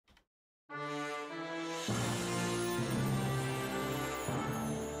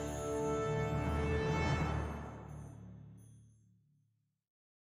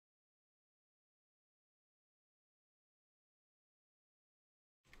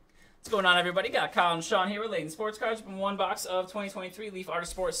What's going on, everybody? Got Kyle and Sean here with Layton Sports Cards from one box of 2023 Leaf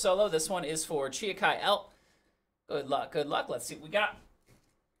Artist Sports Solo. This one is for Chia L. Good luck, good luck. Let's see what we got.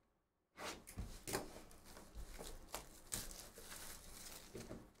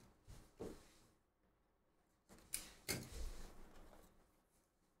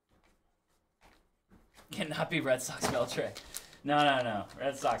 Cannot be Red Sox Beltre. No.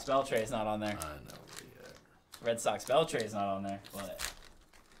 Red Sox Beltre is not on there. I know where yet. Red Sox Beltre is not on there, but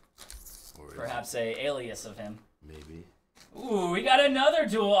perhaps a alias of him. Maybe. Ooh, we got another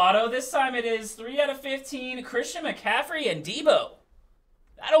dual auto. This time it is 3 out of 15, Christian McCaffrey and Debo.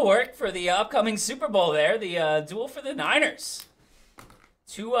 That'll work for the upcoming Super Bowl there, the duel for the Niners.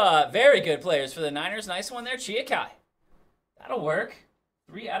 Two very good players for the Niners. Nice one there, Chia. That'll work.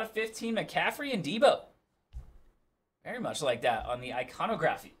 3 out of 15, McCaffrey and Debo. Very much like that on the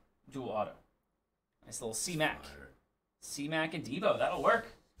iconography dual auto. Nice little C-Mac. C-Mac and Debo. That'll work.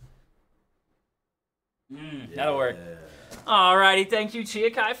 That'll work. Alrighty, thank you,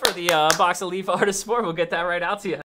 Chia for the box of Leaf Artist Sport. We'll get that right out to you.